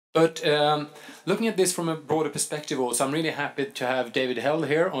But looking at this from a broader perspective also, I'm really happy to have David Held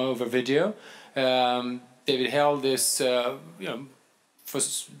here over video. David Held is, for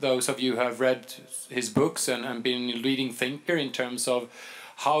those of you who have read his books and been a leading thinker in terms of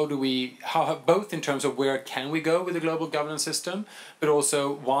both in terms of where can we go with the global governance system, but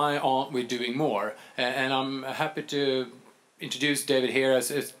also why aren't we doing more? And I'm happy to introduce David here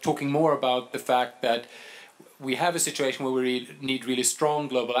as talking more about the fact that we have a situation where we need really strong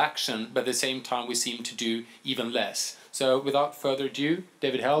global action, but at the same time we seem to do even less. So without further ado,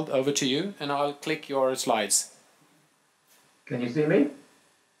 David Held, over to you, and I'll click your slides. Can you see me?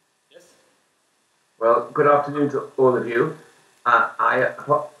 Yes. Well, good afternoon to all of you.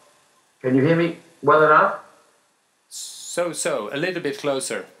 Can you hear me well enough? So, a little bit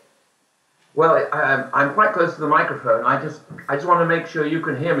closer. Well, I'm quite close to the microphone. I just want to make sure you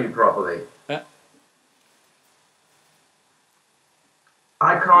can hear me properly.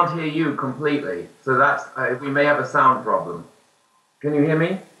 I can't hear you completely, so that's we may have a sound problem. Can you hear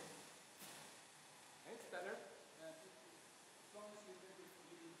me? It's better.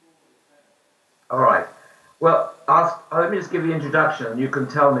 All right. Well, let me just give the introduction, and you can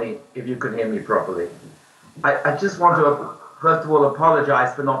tell me if you can hear me properly. I just want to, first of all,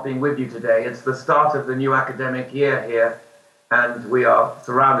 apologize for not being with you today. It's the start of the new academic year here, and we are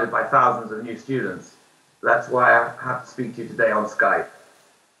surrounded by thousands of new students. That's why I have to speak to you today on Skype.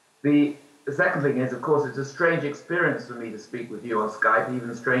 The second thing is, of course, it's a strange experience for me to speak with you on Skype,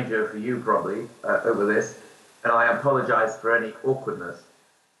 even stranger for you probably, over this, and I apologize for any awkwardness.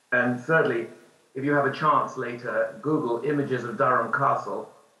 And thirdly, if you have a chance later, Google images of Durham Castle,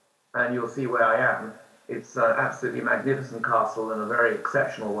 and you'll see where I am. It's an absolutely magnificent castle and a very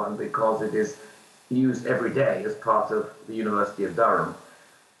exceptional one because it is used every day as part of the University of Durham.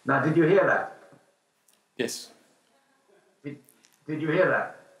 Now, did you hear that? Yes. Did you hear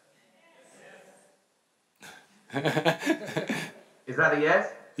that? Is that a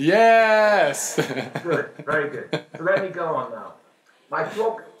yes? Yes! Good, very good. So let me go on now. My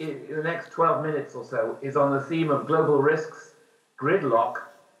talk in the next 12 minutes or so is on the theme of global risks, gridlock,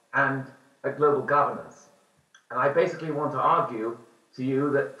 and global governance. And I basically want to argue to you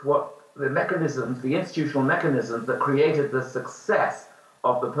that what the mechanisms, the institutional mechanisms that created the success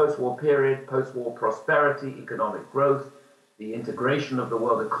of the post-war period, post-war prosperity, economic growth, the integration of the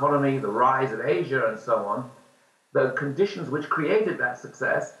world economy, the rise of Asia, and so on, the conditions which created that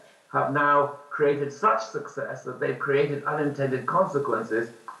success have now created such success that they've created unintended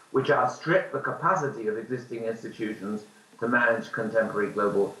consequences which outstrip the capacity of existing institutions to manage contemporary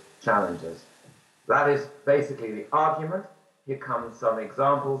global challenges. That is basically the argument. Here come some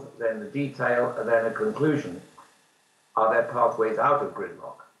examples, then the detail, and then a conclusion. Are there pathways out of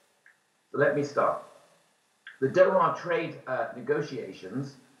gridlock? So let me start. The Doha trade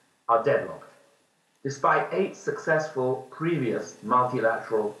negotiations are deadlocked. Despite 8 successful previous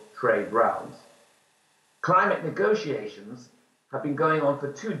multilateral trade rounds, climate negotiations have been going on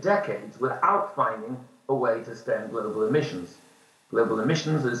for 2 decades without finding a way to stem global emissions. Global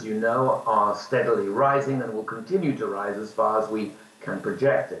emissions, as you know, are steadily rising and will continue to rise as far as we can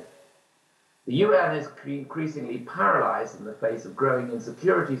project it. The UN is increasingly paralyzed in the face of growing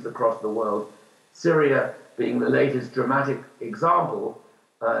insecurities across the world, Syria being the latest dramatic example.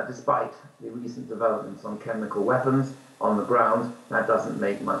 Despite the recent developments on chemical weapons on the ground, that doesn't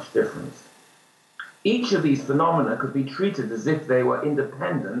make much difference. Each of these phenomena could be treated as if they were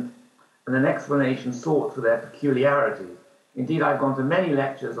independent and an explanation sought for their peculiarities. Indeed, I've gone to many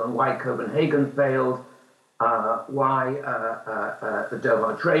lectures on why Copenhagen failed, why the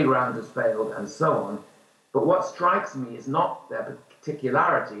Doha trade round has failed, and so on. But what strikes me is not their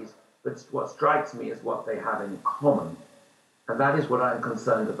particularities, but what strikes me is what they have in common. And that is what I'm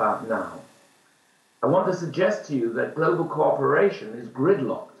concerned about now. I want to suggest to you that global cooperation is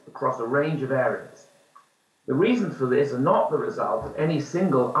gridlocked across a range of areas. The reasons for this are not the result of any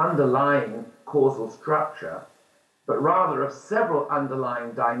single underlying causal structure, but rather of several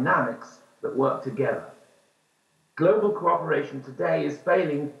underlying dynamics that work together. Global cooperation today is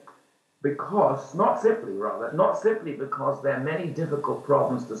failing because, not simply because there are many difficult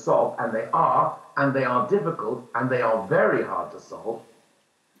problems to solve, and they are difficult, and they are very hard to solve,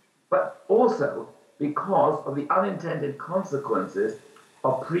 but also because of the unintended consequences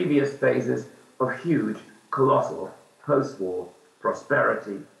of previous phases of huge, colossal, post-war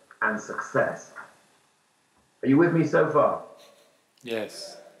prosperity and success. Are you with me so far?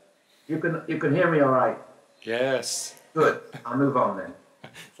 Yes. You can hear me all right? Yes. Good. I'll move on then.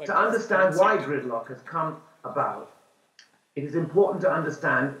 To understand why gridlock has come about, it is important to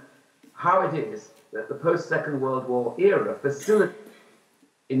understand how it is that the post-Second World War era facilitated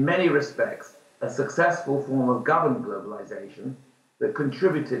in many respects, a successful form of governed globalization that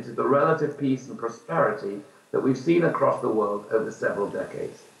contributed to the relative peace and prosperity that we've seen across the world over several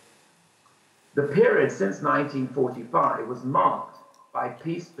decades. The period since 1945 was marked by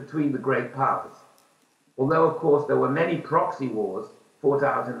peace between the great powers, although, of course, there were many proxy wars fought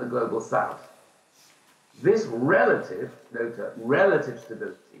out in the global south. This relative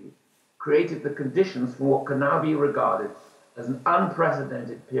stability created the conditions for what can now be regarded as an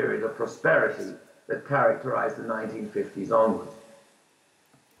unprecedented period of prosperity that characterized the 1950s onwards.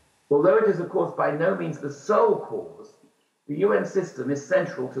 Although it is, of course, by no means the sole cause, the UN system is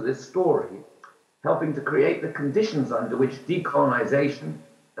central to this story, helping to create the conditions under which decolonization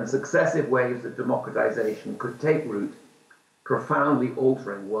and successive waves of democratization could take root, profoundly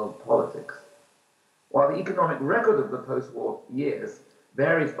altering world politics. While the economic record of the post-war years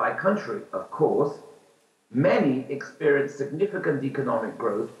varies by country, of course, many experienced significant economic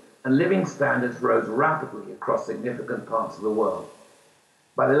growth and living standards rose rapidly across significant parts of the world.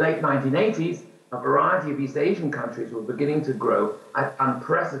 By the late 1980s, a variety of East Asian countries were beginning to grow at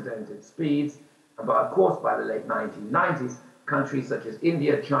unprecedented speeds, and of course, by the late 1990s, countries such as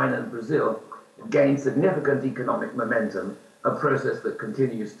India, China, and Brazil gained significant economic momentum, a process that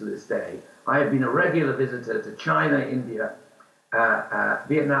continues to this day. I have been a regular visitor to China, India,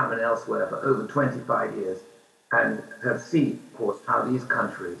 Vietnam, and elsewhere for over 25 years, and have seen, of course, how these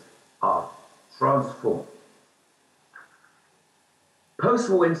countries are transformed.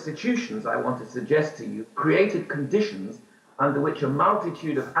 Post-war institutions, I want to suggest to you, created conditions under which a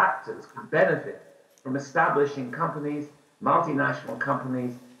multitude of actors could benefit from establishing companies, multinational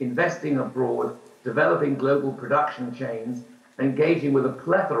companies, investing abroad, developing global production chains, engaging with a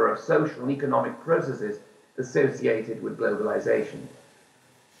plethora of social and economic processes associated with globalization.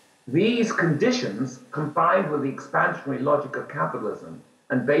 These conditions, combined with the expansionary logic of capitalism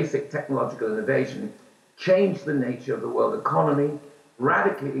and basic technological innovation, changed the nature of the world economy,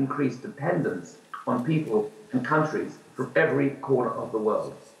 radically increased dependence on people and countries from every corner of the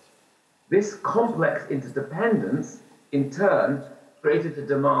world. This complex interdependence, in turn, created a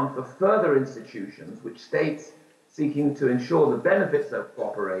demand for further institutions, which states seeking to ensure the benefits of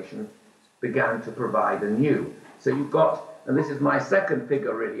cooperation began to provide anew. So you've got, and this is my second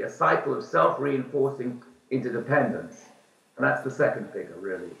figure really, a cycle of self-reinforcing interdependence. And that's the second figure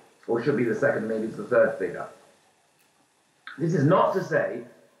really, or should be the second, maybe it's the third figure. This is not to say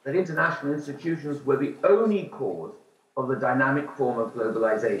that international institutions were the only cause of the dynamic form of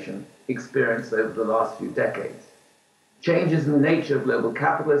globalization experienced over the last few decades. Changes in the nature of global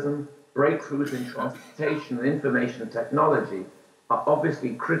capitalism, breakthroughs in transportation and information technology are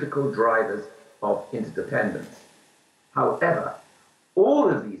obviously critical drivers of interdependence. However, all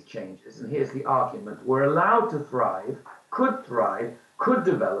of these changes, and here's the argument, were allowed to thrive, could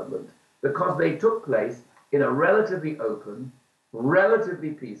development, because they took place in a relatively open,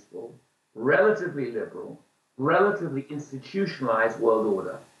 relatively peaceful, relatively liberal, relatively institutionalized world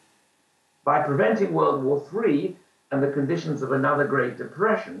order. By preventing World War III and the conditions of another Great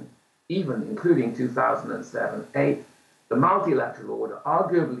Depression, even including 2007-8, the multilateral order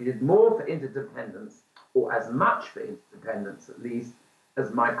arguably did more for interdependence, or as much for interdependence at least, as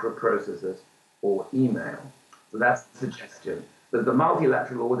microprocessors or email. So that's the suggestion, that the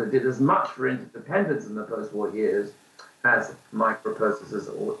multilateral order did as much for interdependence in the post-war years as microprocessors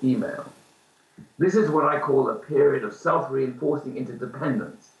or email. This is what I call a period of self-reinforcing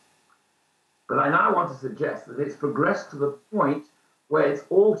interdependence. But I now want to suggest that it's progressed to the point where it's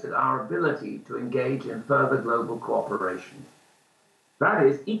altered our ability to engage in further global cooperation. That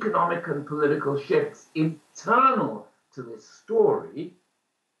is, economic and political shifts internal to this story,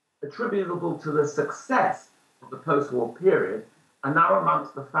 attributable to the success of the post-war period, are now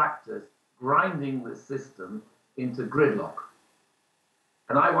amongst the factors grinding the system into gridlock.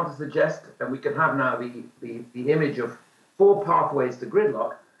 And I want to suggest, and we can have now the image of 4 pathways to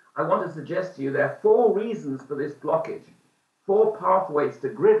gridlock. I want to suggest to you there are 4 reasons for this blockage, 4 pathways to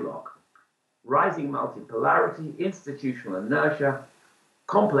gridlock: rising multipolarity, institutional inertia,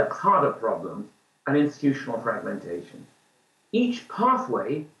 complex harder problems, and institutional fragmentation. Each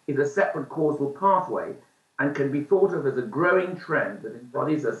pathway is a separate causal pathway and can be thought of as a growing trend that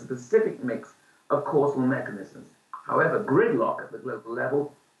embodies a specific mix of causal mechanisms. However, gridlock at the global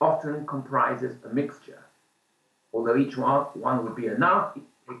level often comprises a mixture. Although each one would be enough, it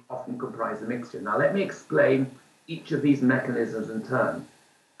often comprises a mixture. Now let me explain each of these mechanisms in turn.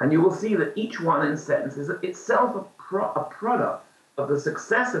 And you will see that each one, in a sense, is itself a product of the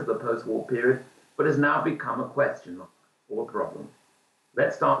success of the post-war period, but has now become a question or a problem.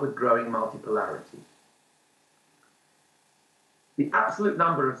 Let's start with growing multipolarity. The absolute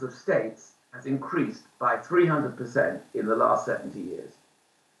numbers of states has increased by 300% in the last 70 years,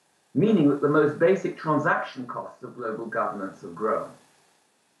 meaning that the most basic transaction costs of global governance have grown.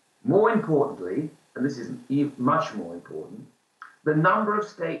 More importantly, and this is much more important, the number of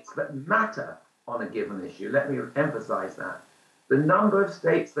states that matter on a given issue, let me emphasize that, the number of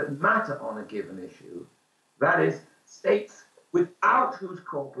states that matter on a given issue, that is, states without whose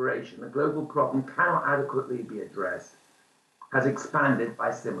cooperation the global problem cannot adequately be addressed, has expanded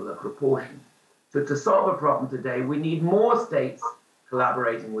by similar proportion. So to solve a problem today, we need more states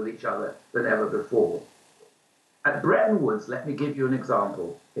collaborating with each other than ever before. At Bretton Woods, let me give you an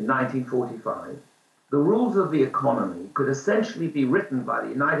example. In 1945, the rules of the economy could essentially be written by the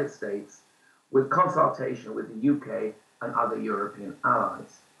United States with consultation with the UK and other European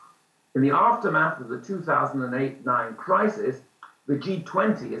allies. In the aftermath of the 2008-9 crisis, the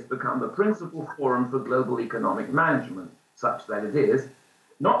G20 has become the principal forum for global economic management, such that it is,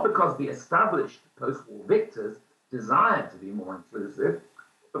 not because the established post-war victors desired to be more inclusive,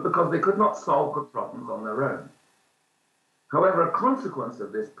 but because they could not solve the problems on their own. However, a consequence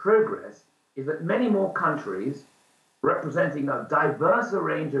of this progress is that many more countries, representing a diverse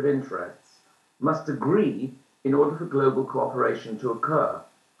range of interests, must agree in order for global cooperation to occur,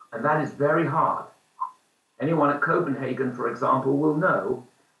 and that is very hard. Anyone at Copenhagen, for example, will know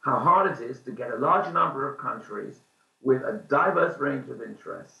how hard it is to get a large number of countries with a diverse range of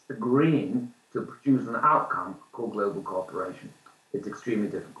interests agreeing to produce an outcome called global cooperation. It's extremely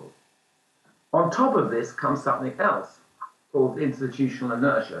difficult. On top of this comes something else called institutional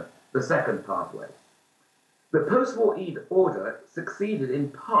inertia, the second pathway. The post-war order succeeded in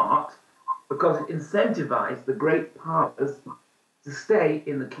part because it incentivized the great powers to stay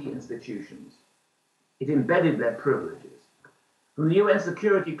in the key institutions. It embedded their privileges. From the UN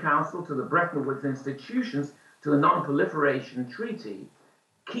Security Council to the Bretton Woods institutions to the Non-Proliferation Treaty,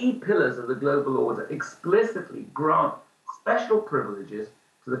 key pillars of the global order explicitly grant special privileges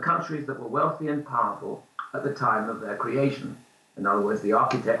to the countries that were wealthy and powerful at the time of their creation. In other words, the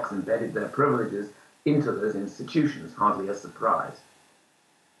architects embedded their privileges into those institutions, hardly a surprise.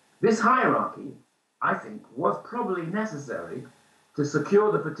 This hierarchy, I think, was probably necessary to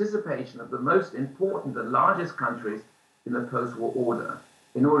secure the participation of the most important and largest countries in the post-war order,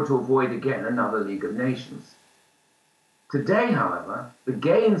 in order to avoid again another League of Nations. Today, however, the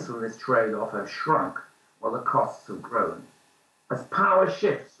gains from this trade-off have shrunk while the costs have grown. As power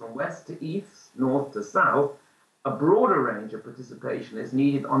shifts from west to east, north to south, a broader range of participation is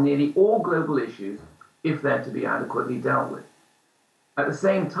needed on nearly all global issues if they're to be adequately dealt with. At the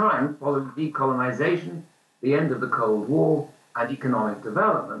same time, following decolonization, the end of the Cold War, and economic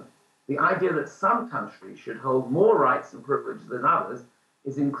development, the idea that some countries should hold more rights and privileges than others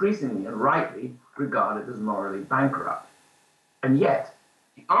is increasingly and rightly regarded as morally bankrupt. And yet,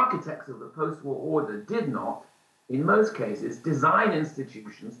 the architects of the post-war order did not, in most cases, design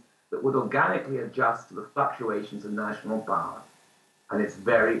institutions that would organically adjust to the fluctuations in national power, and it's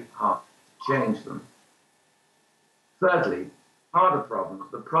very hard to change them. Thirdly, harder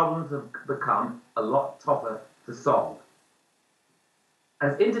problems. The problems have become a lot tougher to solve.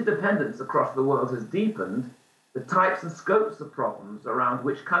 As interdependence across the world has deepened, the types and scopes of problems around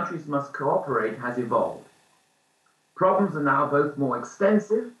which countries must cooperate has evolved. Problems are now both more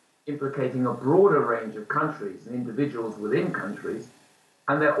extensive, implicating a broader range of countries and individuals within countries,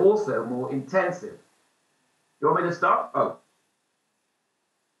 and they're also more intensive. You want me to start? Oh.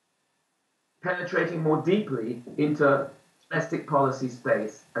 Penetrating more deeply into domestic policy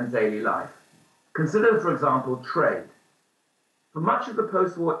space and daily life. Consider, for example, trade. For much of the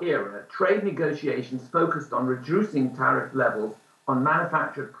post-war era, trade negotiations focused on reducing tariff levels on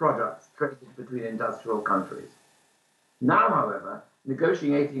manufactured products traded between industrial countries. Now, however,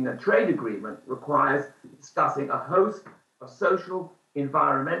 negotiating a trade agreement requires discussing a host of social,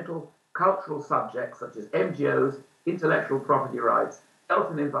 environmental, cultural subjects such as MGOs, intellectual property rights,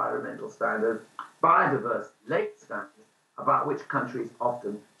 health and environmental standards, biodiversity, labor standards, about which countries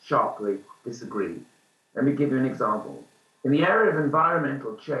often sharply disagree. Let me give you an example. In the area of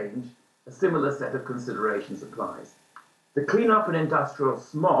environmental change, a similar set of considerations applies. To clean up an industrial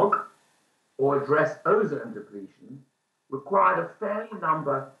smog or address ozone depletion required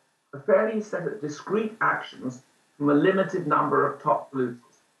a fairly set of discrete actions from a limited number of top polluters.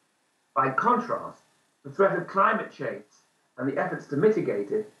 By contrast, the threat of climate change and the efforts to mitigate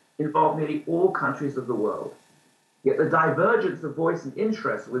it involve nearly all countries of the world. Yet the divergence of voice and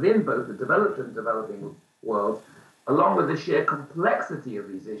interest within both the developed and developing worlds, along with the sheer complexity of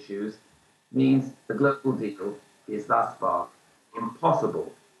these issues, means the global deal is thus far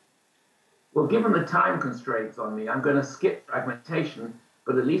impossible. Well, given the time constraints on me, I'm going to skip fragmentation,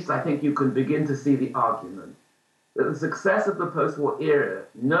 but at least I think you can begin to see the argument that the success of the post-war era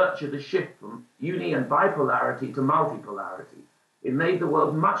nurtured a shift from uni and bipolarity to multipolarity. It made the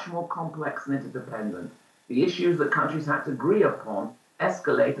world much more complex and interdependent. The issues that countries had to agree upon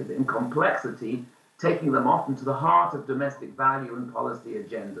escalated in complexity, taking them often to the heart of domestic value and policy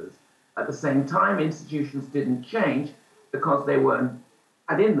agendas. At the same time, institutions didn't change because they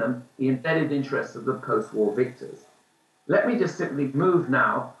had in them the embedded interests of the post-war victors. Let me just simply move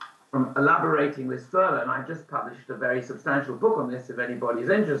now from elaborating this further, and I've just published a very substantial book on this. If anybody's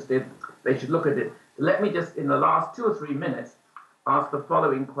interested, they should look at it. Let me just, in the last 2 or 3 minutes, ask the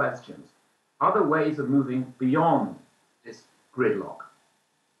following questions. Are there ways of moving beyond this gridlock?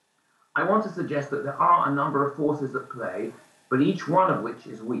 I want to suggest that there are a number of forces at play, but each one of which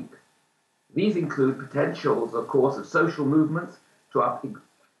is weak. These include potentials, of course, of social movements to uproot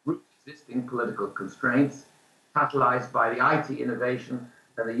existing political constraints, catalyzed by the IT innovation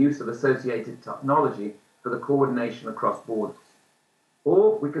and the use of associated technology for the coordination across borders.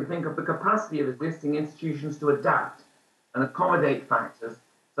 Or we can think of the capacity of existing institutions to adapt and accommodate factors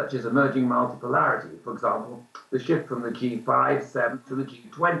such as emerging multipolarity. For example, the shift from the G5, 7 to the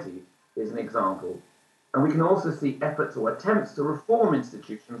G20 is an example. And we can also see efforts or attempts to reform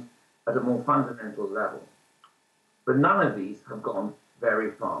institutions at a more fundamental level. But none of these have gone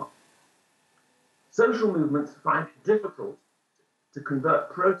very far. Social movements find it difficult to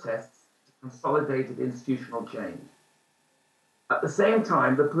convert protests to consolidated institutional change. At the same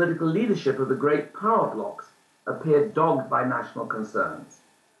time, the political leadership of the great power blocs appeared dogged by national concerns.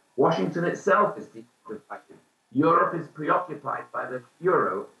 Washington itself is divided. Europe is preoccupied by the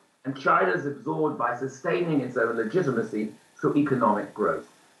euro, and China is absorbed by sustaining its own legitimacy through economic growth.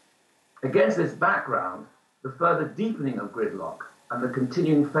 Against this background, the further deepening of gridlock and the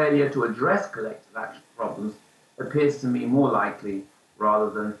continuing failure to address collective action problems appears to me more likely rather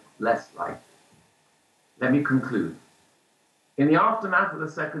than less likely. Let me conclude. In the aftermath of the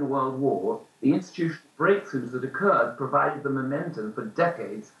Second World War, the institutional breakthroughs that occurred provided the momentum for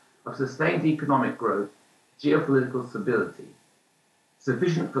decades of sustained economic growth, geopolitical stability,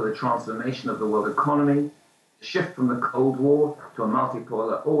 sufficient for the transformation of the world economy, the shift from the Cold War to a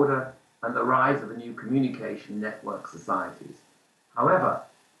multipolar order, and the rise of a new communication network societies. However,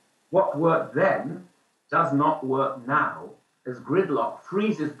 what worked then does not work now, as gridlock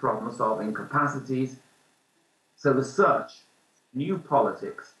freezes problem-solving capacities, so the search for new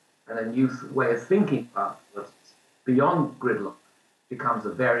politics and a new way of thinking about politics beyond gridlock becomes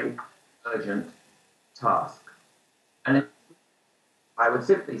a very urgent task. And I would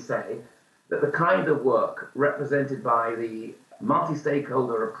simply say that the kind of work represented by the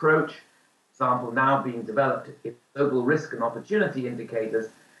multi-stakeholder approach, for example, now being developed in global risk and opportunity indicators,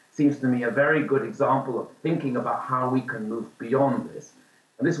 seems to me a very good example of thinking about how we can move beyond this.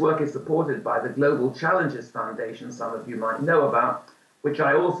 And this work is supported by the Global Challenges Foundation, some of you might know about, which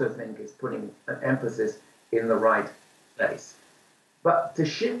I also think is putting an emphasis in the right place. But to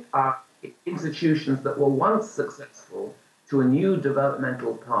shift our institutions that were once successful to a new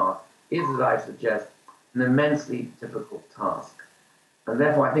developmental path is, as I suggest, an immensely difficult task. And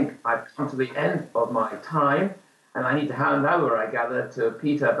therefore, I think I've come to the end of my time, and I need to hand over, I gather, to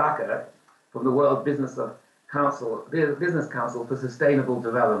Peter Bakker from the World Business Council for Sustainable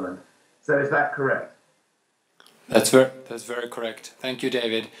Development. So is that correct? That's very correct. Thank you,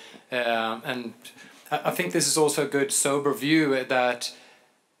 David. And I think this is also a good sober view that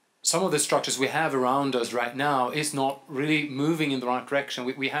some of the structures we have around us right now is not really moving in the right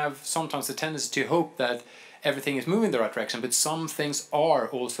direction. We have sometimes a tendency to hope that everything is moving in the right direction, but some things are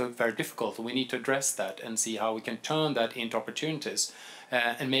also very difficult. We need to address that and see how we can turn that into opportunities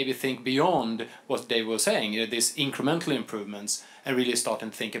and maybe think beyond what Dave was saying, these incremental improvements, and really start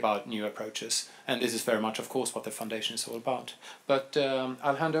and think about new approaches. And this is very much, of course, what the foundation is all about. But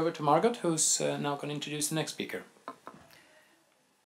I'll hand over to Margot, who's now going to introduce the next speaker.